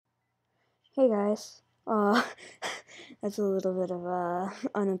Hey guys. That's a little bit of a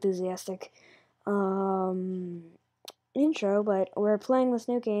unenthusiastic um intro, but we're playing this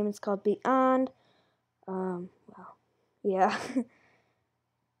new game. It's called Beyond. Well, yeah.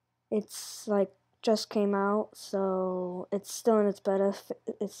 It's like just came out, so it's still in its beta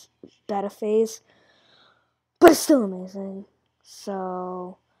phase, but it's still amazing.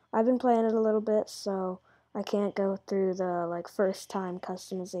 So, I've been playing it a little bit, so I can't go through the like first time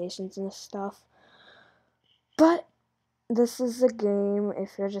customizations and stuff. But this is a game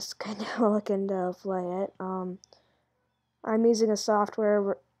if you're just kind of looking to play it. I'm using a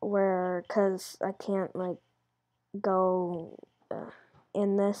software where, cause I can't like go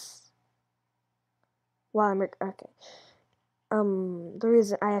in this while okay. The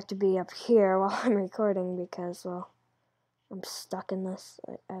reason I have to be up here while I'm recording because I'm stuck in this.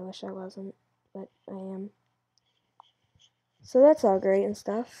 I wish I wasn't, but I am. So that's all great and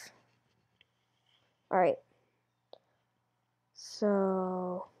stuff. All right.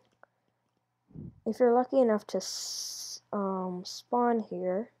 So if you're lucky enough to spawn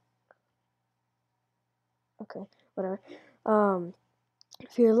here. Okay, whatever.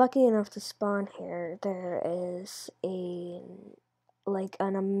 If you're lucky enough to spawn here, there is an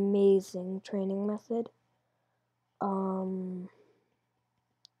amazing training method.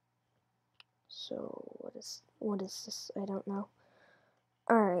 So what is this? I don't know.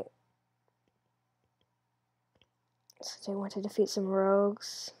 Alright. So I want to defeat some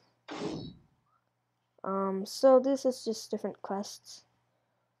rogues. So this is just different quests.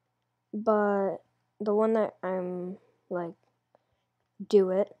 But the one that I'm like do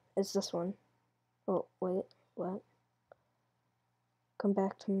it is this one. Oh wait, what? Come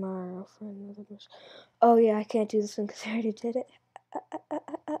back tomorrow for another mission. Oh yeah, I can't do this one because I already did it.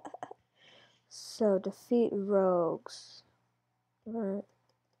 So defeat rogues. Alright.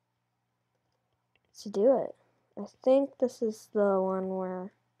 Let's do it. I think this is the one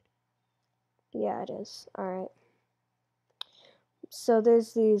where... Yeah, it is. Alright. So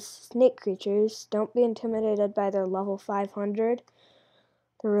there's these snake creatures. Don't be intimidated by their level 500.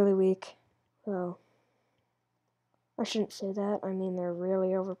 They're really weak. Well, I shouldn't say that. I mean, they're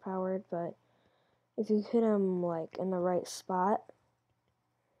really overpowered, but if you hit them, like, in the right spot...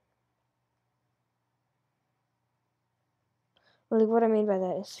 Like, what I mean by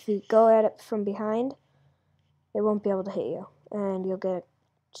that is if you go at it from behind, it won't be able to hit you, and you'll get a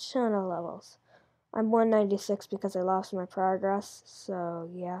ton of levels. I'm 196 because I lost my progress, so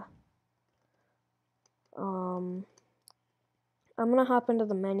yeah. I'm gonna hop into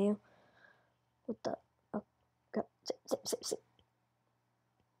the menu. What the? Oh, go. Zip.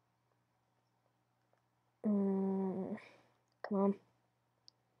 Come on.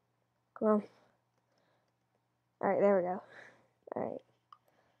 Alright, there we go. Alright.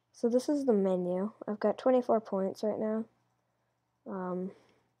 So this is the menu. I've got 24 points right now.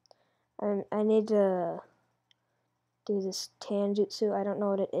 I need to do this Tanjutsu. I don't know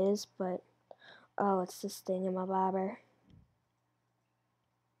what it is, but oh, it's this thing in my bobber.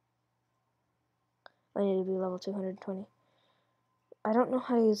 I need to be level 220. I don't know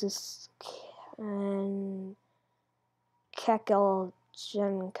how to use this Kekel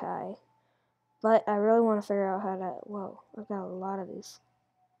Genkai, but I really want to figure out how to. Whoa, I've got a lot of these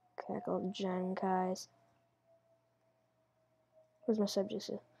Kekel Genkais. Where's my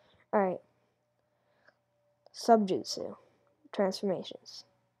Subjutsu? Alright. Subjutsu. Transformations.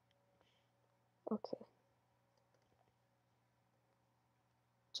 Okay.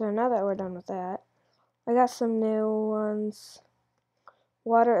 So now that we're done with that, I got some new ones.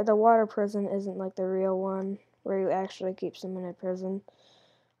 The water prison isn't like the real one, where you actually keep someone in prison.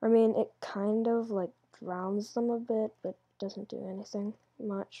 I mean, it kind of like drowns them a bit, but doesn't do anything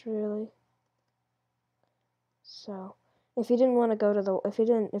much really. So, if you didn't want to go to if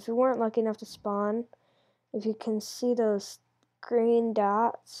you weren't lucky enough to spawn, if you can see those green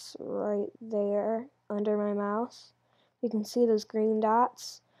dots right there under my mouse, you can see those green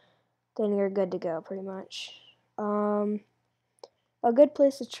dots, then you're good to go pretty much. A good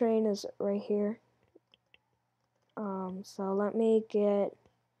place to train is right here. So let me get,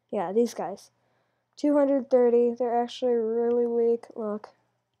 yeah, these guys. 230, they're actually really weak, look.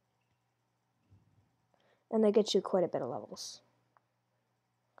 And they get you quite a bit of levels.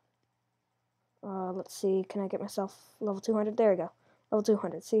 Let's see, can I get myself level 200? There we go. Level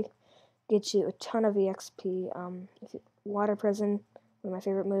 200, see? Get you a ton of EXP. Water Prison, one of my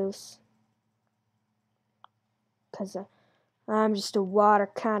favorite moves. Because I'm just a water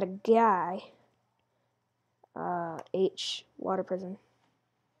kind of guy. Water Prison.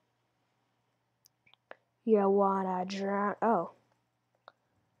 You wanna drown? Oh.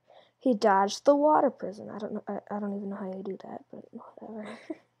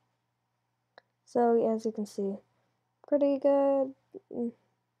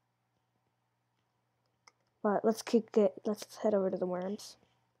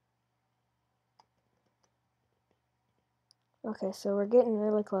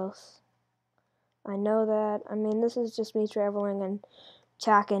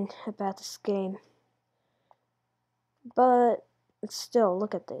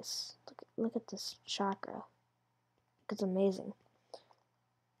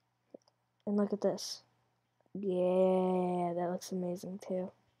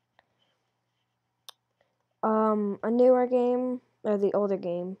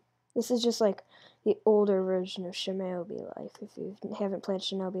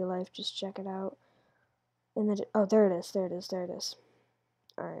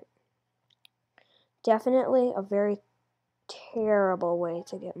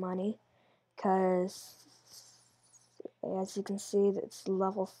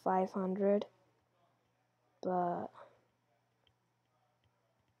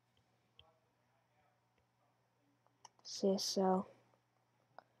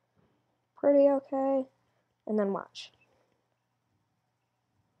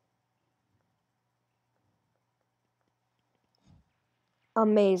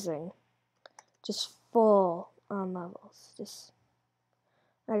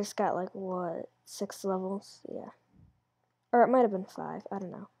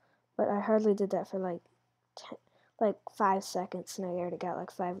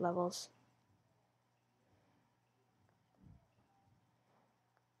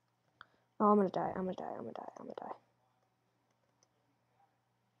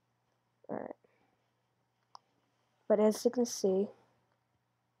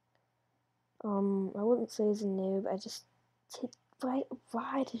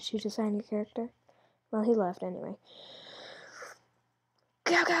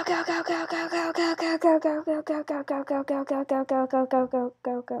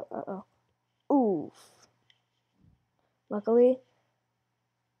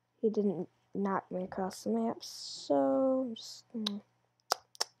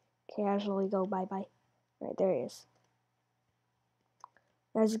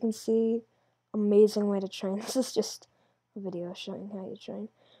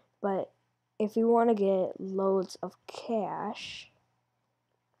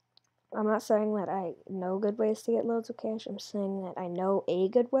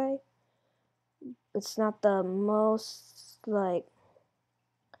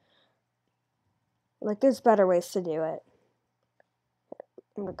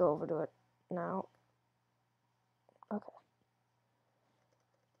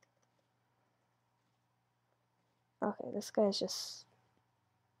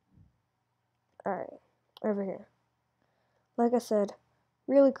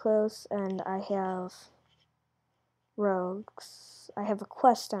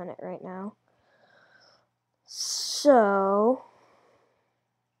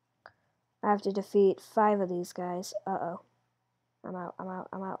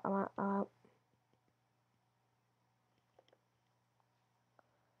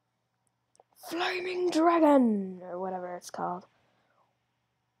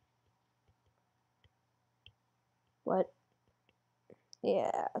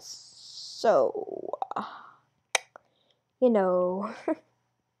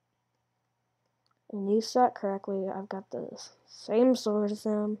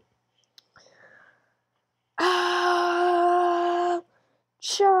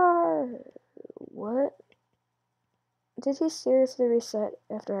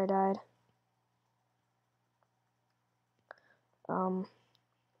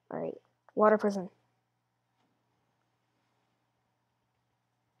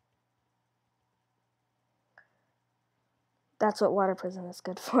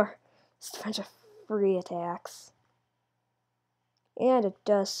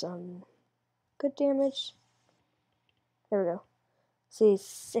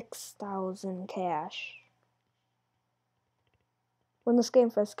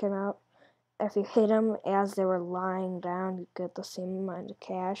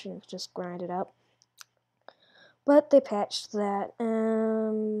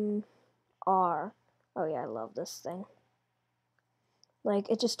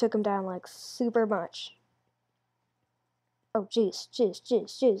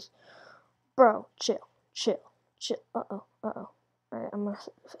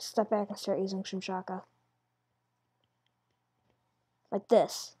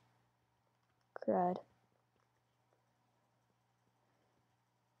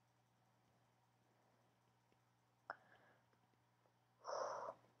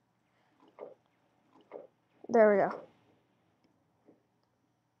 There we go.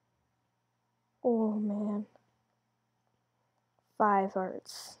 Oh man. 5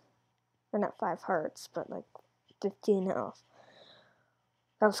 hearts. Or not 5 hearts, but like 15 health.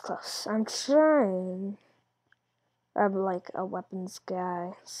 That was close. I'm trying. I'm like a weapons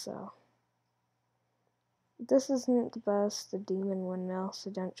guy, so. This isn't the best, the demon windmill, so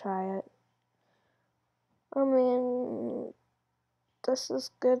don't try it. I mean, this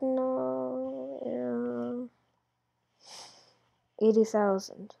is good enough. Yeah.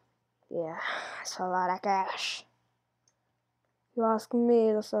 80,000. Yeah, that's a lot of cash. You ask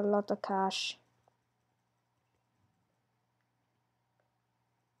me, that's a lot of cash.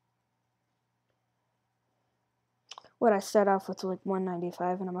 What I start off with like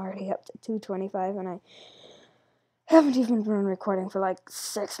 195 and I'm already up to 225 and I haven't even been recording for like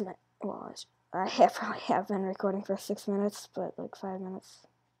 6 minutes. Well, I probably have been recording for 6 minutes, but like 5 minutes.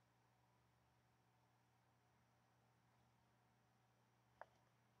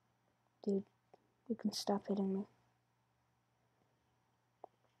 Dude, you can stop hitting me.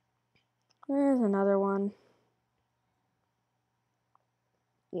 There's another one.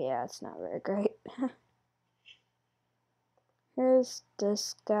 Yeah, it's not very great. Here's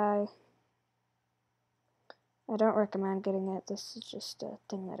this guy. I don't recommend getting it. This is just a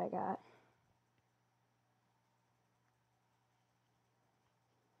thing that I got.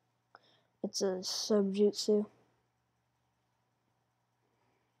 It's a subjutsu.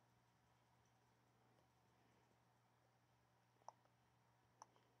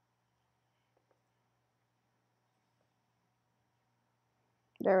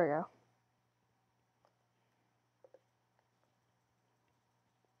 There we go.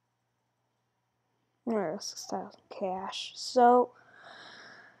 There's 6,000 cash. So,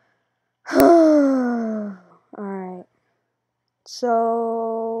 alright.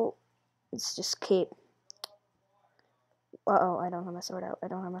 So, let's just keep. Uh-oh, I don't have my sword out.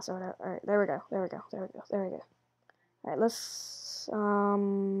 Alright, there we go. Alright, let's, oh,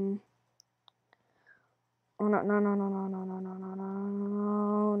 no.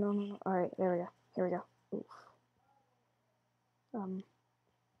 Alright, there we go. Here we go. Oof.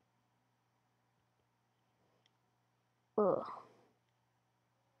 Ugh.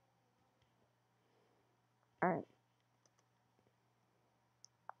 Alright.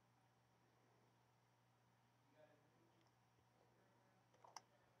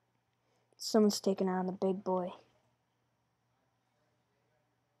 Someone's taking on the big boy.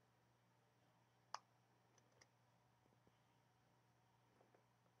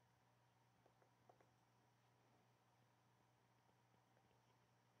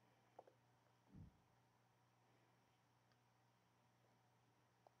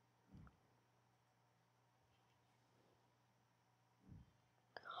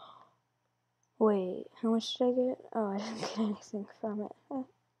 Wait, how much did I get? Oh, I didn't get anything from it.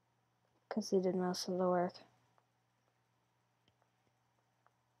 Because he did most of the work.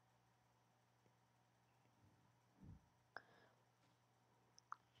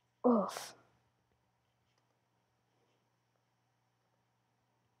 Oof.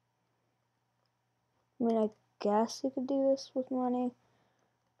 I mean, I guess you could do this with money.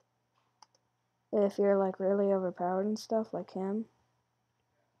 If you're like really overpowered and stuff, like him.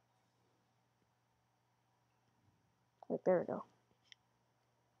 Like, there we go.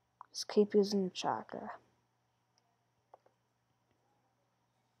 Just keep using the chakra.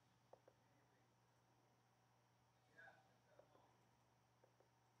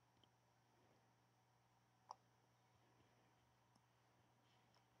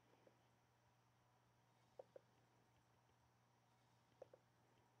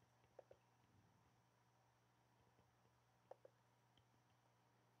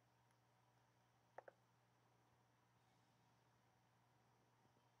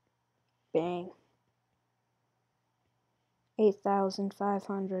 Bang.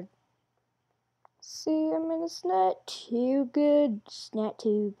 8,500. See, I mean, it's not too good. It's not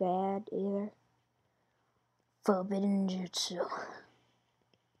too bad either. Forbidden Jutsu.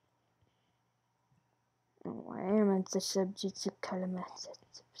 Oh, I am at the subjutsu Kalamat.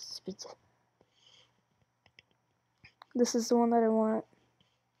 This is the one that I want.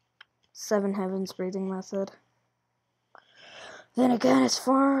 7 Heavens breathing method. Then again, it's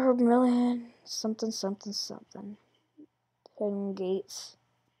 4 million something. Hidden gates.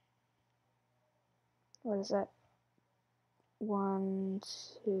 What is that? 1,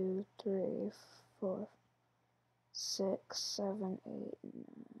 2, 3, 4, 6, 7, 8, 9,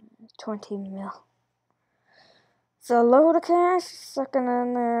 20 mil. It's a load of cash sucking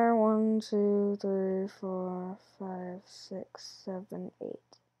in there. 1, 2, 3, 4, 5, 6, 7, 8.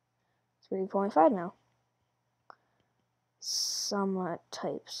 3.5 now. somewhat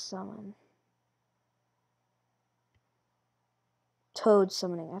type summon. Toad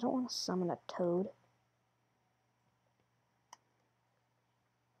summoning. I don't want to summon a toad.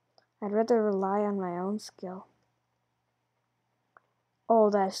 I'd rather rely on my own skill. Oh,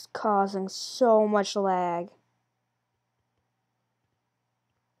 that's causing so much lag.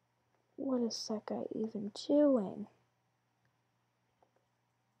 What is that guy even doing?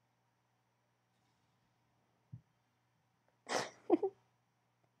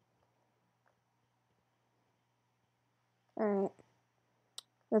 Alright.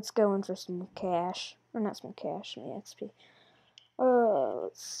 Let's go in for some cash. Or not some cash, some XP.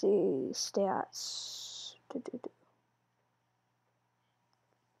 Let's see. Stats.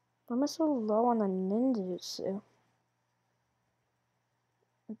 Why am I so low on the ninjutsu?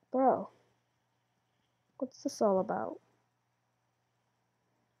 Bro. What's this all about?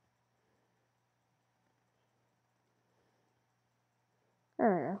 I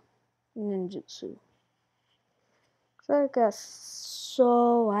don't know. Ninjutsu. So I guess.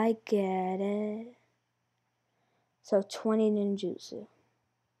 So I get it. So 20 ninjutsu.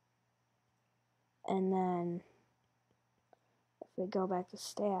 And then if we go back to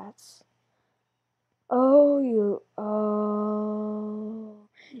stats. Oh,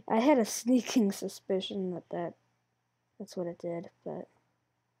 I had a sneaking suspicion that's what it did, but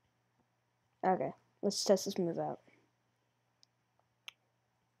okay, let's test this move out.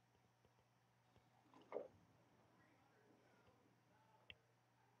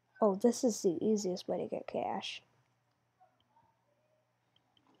 Oh, this is the easiest way to get cash.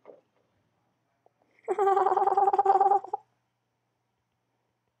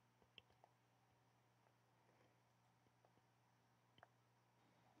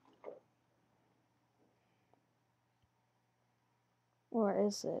 Or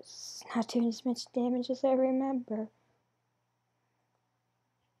is it? It's not doing as much damage as I remember.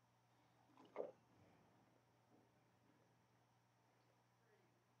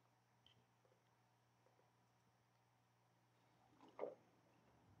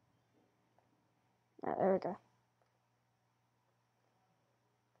 There we go.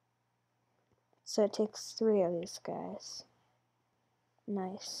 So it takes 3 of these guys.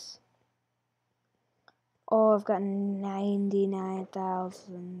 Nice. Oh, I've got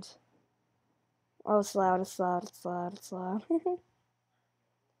 99,000. Oh, it's loud, it's loud, it's loud, it's loud.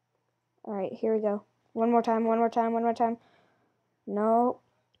 Alright, here we go. One more time, one more time, one more time. No,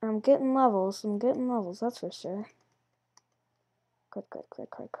 I'm getting levels, that's for sure. Quick,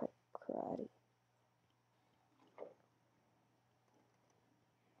 karate.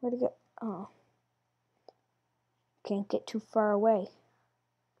 Where'd he go? Oh. Can't get too far away.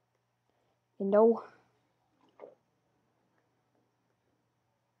 You know?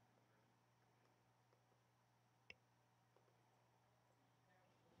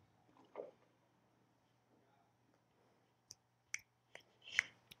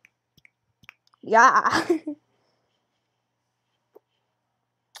 Yeah!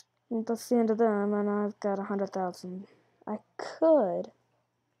 That's the end of them, and I've got 100,000. I could.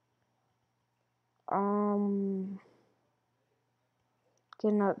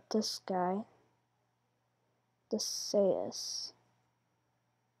 Getting out this guy. This Sayus.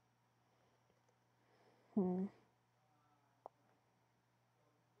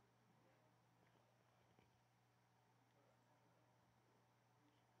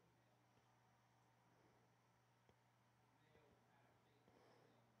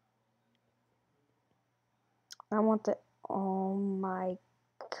 I want the. Oh my.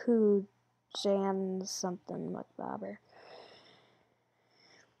 Kujan something like Bobber.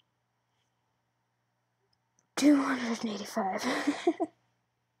 285.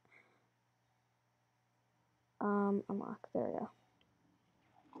 Unlock. There we go.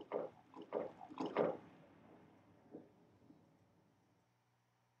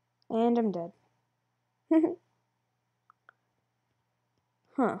 And I'm dead.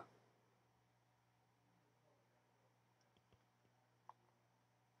 Huh.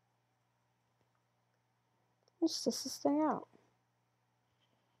 Let's test this thing out.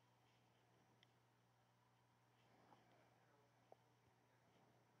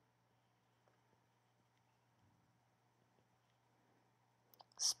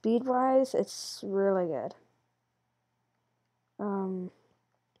 Speed-wise, it's really good.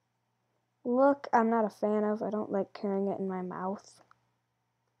 Look, I'm not a fan of. I don't like carrying it in my mouth.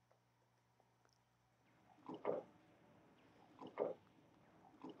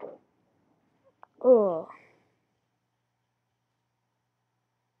 Ugh.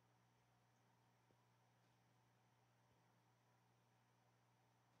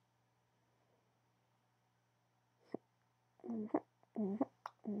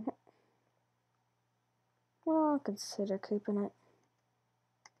 Well, I'll consider keeping it.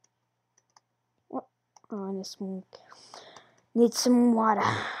 What? Oh, I need some water.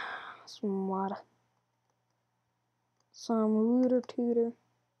 Some water. Some rooter tooter.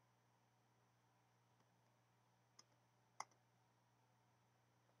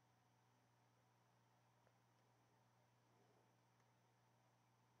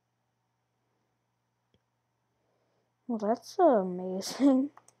 Well, that's amazing.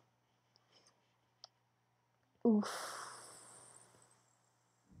 Oof.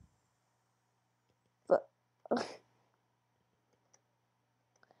 But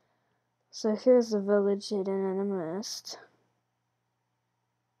so here's the village hidden in a mist.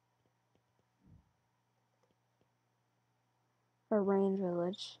 A rain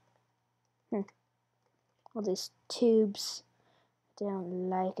village. All these tubes. I don't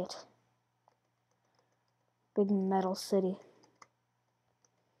like it. Big metal city.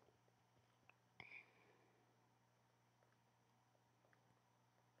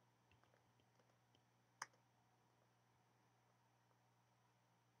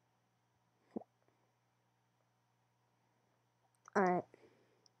 Alright.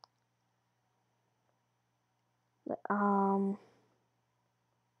 Oh,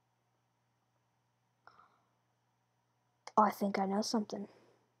 I think I know something.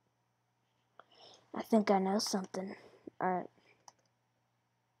 Alright.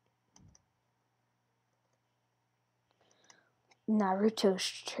 Naruto's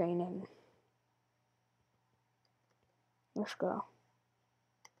training. Let's go.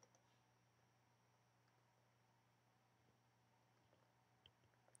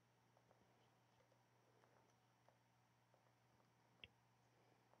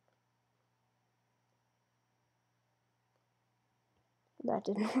 That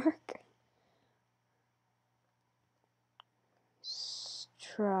didn't work. Let's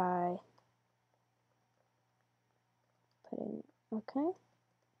try putting, okay.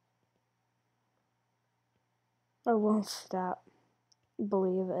 I won't stop.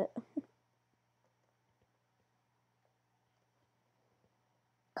 Believe it.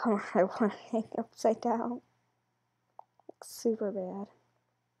 Come on, I want to hang upside down. Super bad.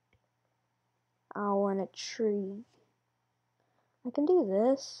 I want a tree. I can do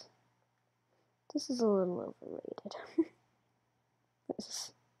this. This is a little overrated. This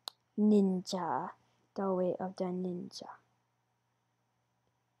is ninja. The way of the ninja.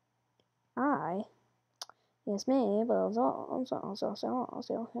 Yes, me, but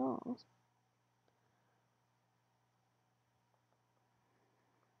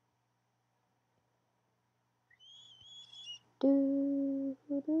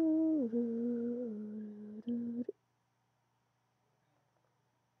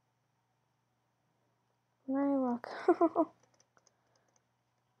rock.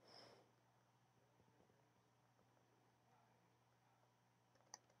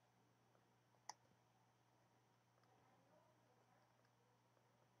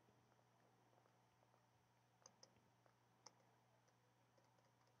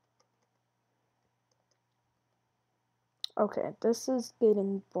 Okay, this is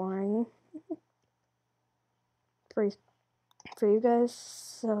getting boring for you guys,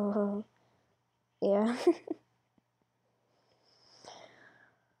 so yeah.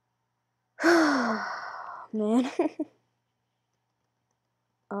 Man.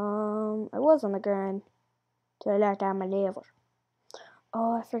 I was on the grind till I locked out my level.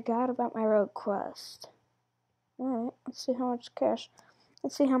 Oh, I forgot about my road quest. Alright, let's see how much cash.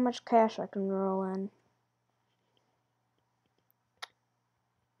 Let's see how much cash I can roll in.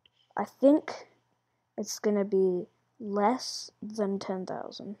 I think it's gonna be less than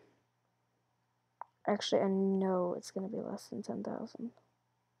 10,000. Actually, I know it's gonna be less than 10,000.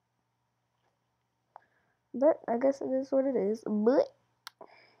 But I guess it is what it is. But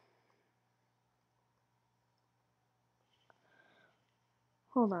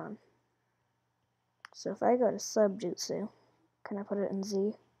hold on. So if I go to subjutsu, can I put it in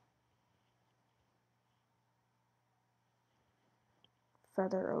Z?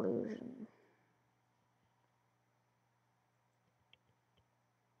 Feather illusion.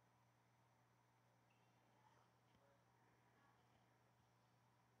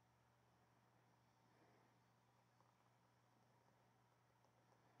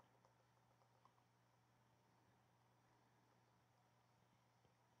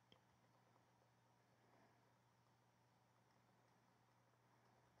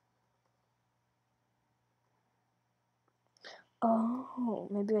 Oh,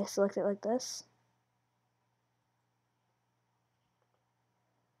 maybe I select it like this.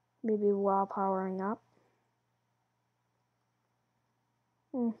 Maybe while powering up.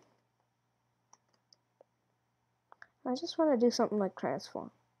 Hmm. I just want to do something like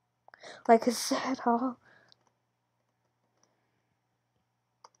transform. Like a sad hall.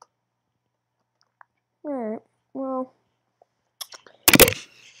 Alright, well.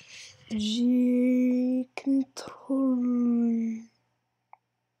 G control.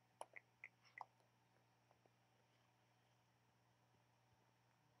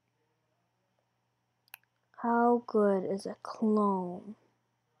 How good is a clone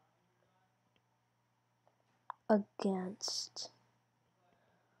against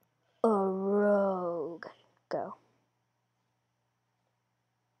a rogue? Go.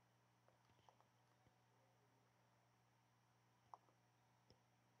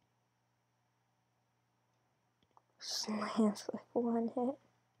 Slams like one hit.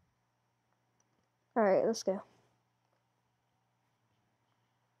 Alright, let's go.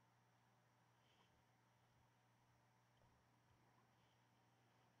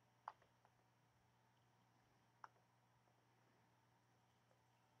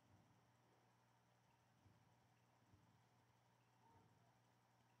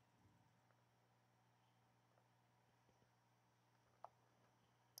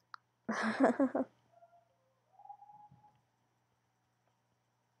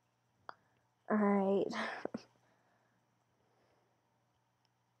 Alright.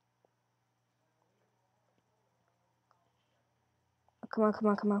 Come on, come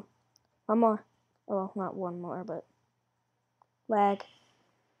on, come on. One more. Well, not one more, but lag.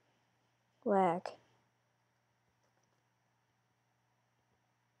 Lag.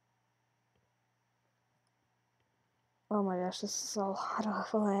 Oh my gosh, this is a lot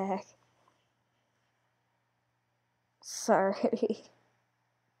of lag. Sorry.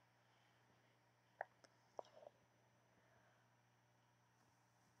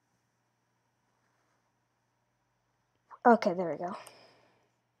 Okay, there we go.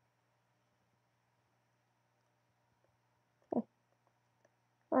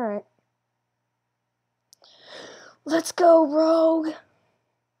 Alright. Let's go, rogue!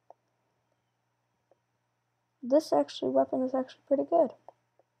 This weapon is actually pretty good.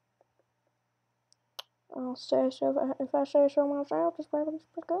 I'll say so if I say so myself, this weapon is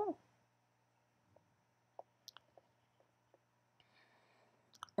pretty good.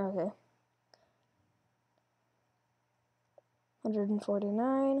 Okay.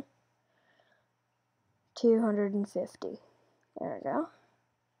 149. 250. There we go.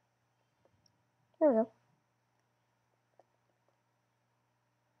 There we go.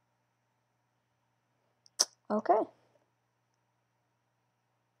 Okay.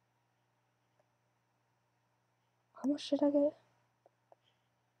 How much did I get?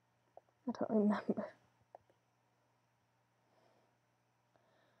 I don't remember.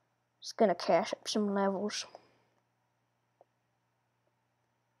 Just gonna cash up some levels.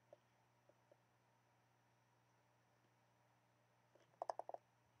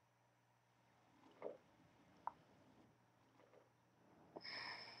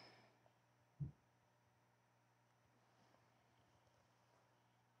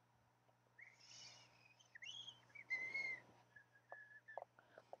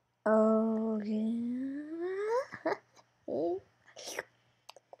 Oh yeah.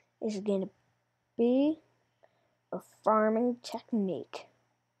 It's gonna be a farming technique.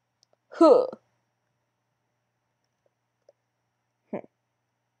 Huh.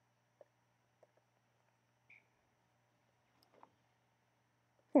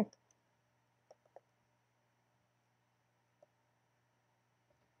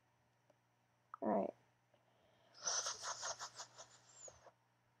 Alright.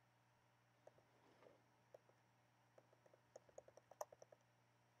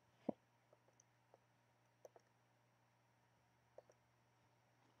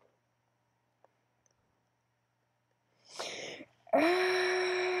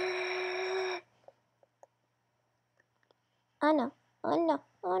 Oh no. Oh no.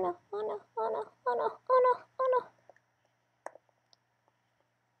 Oh no. Oh no. Oh no. Oh no. Oh no. Oh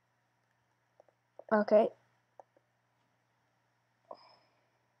no. Okay.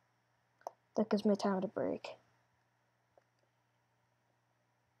 That gives me time to break.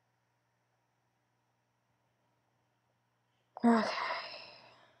 Okay.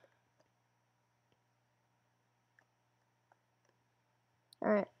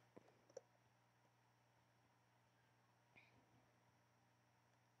 Alright.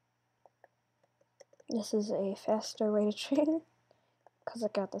 This is a faster way to train because I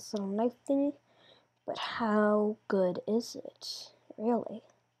got this little knife thingy. But how good is it? Really?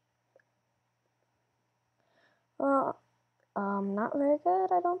 Well, not very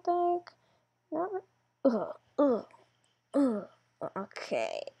good, I don't think. Not. Ugh. Ugh. Ugh.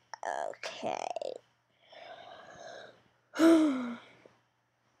 Okay. Okay.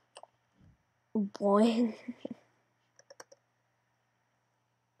 Boy.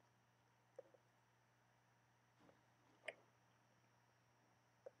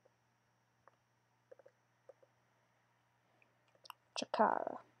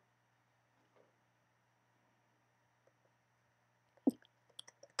 Chakara.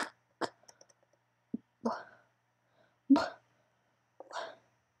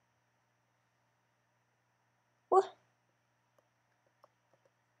 What?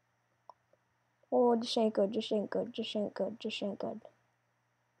 Oh, this ain't good, this ain't good, this ain't good, this ain't good.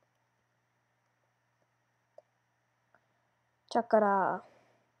 Chakara.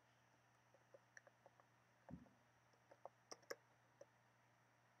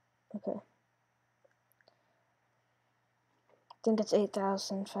 Okay. I think it's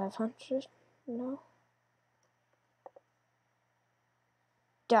 8,500. No?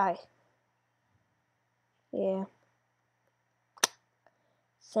 Die. Yeah.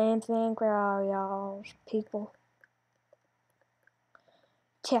 Same thing for all y'all people.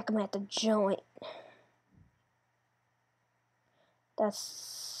 Check them at the joint.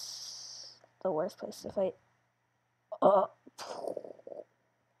 That's the worst place to fight. Oh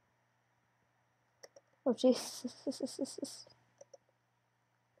Jesus.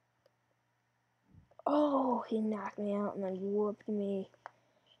 Oh, he knocked me out and then whooped me.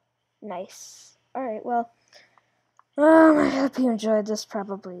 Nice. Alright, well. I hope you enjoyed this.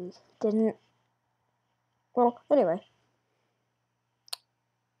 Probably didn't. Well, anyway.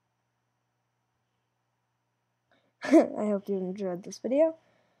 I hope you enjoyed this video.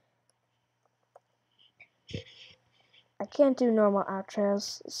 I can't do normal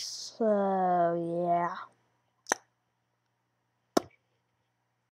outros, so yeah.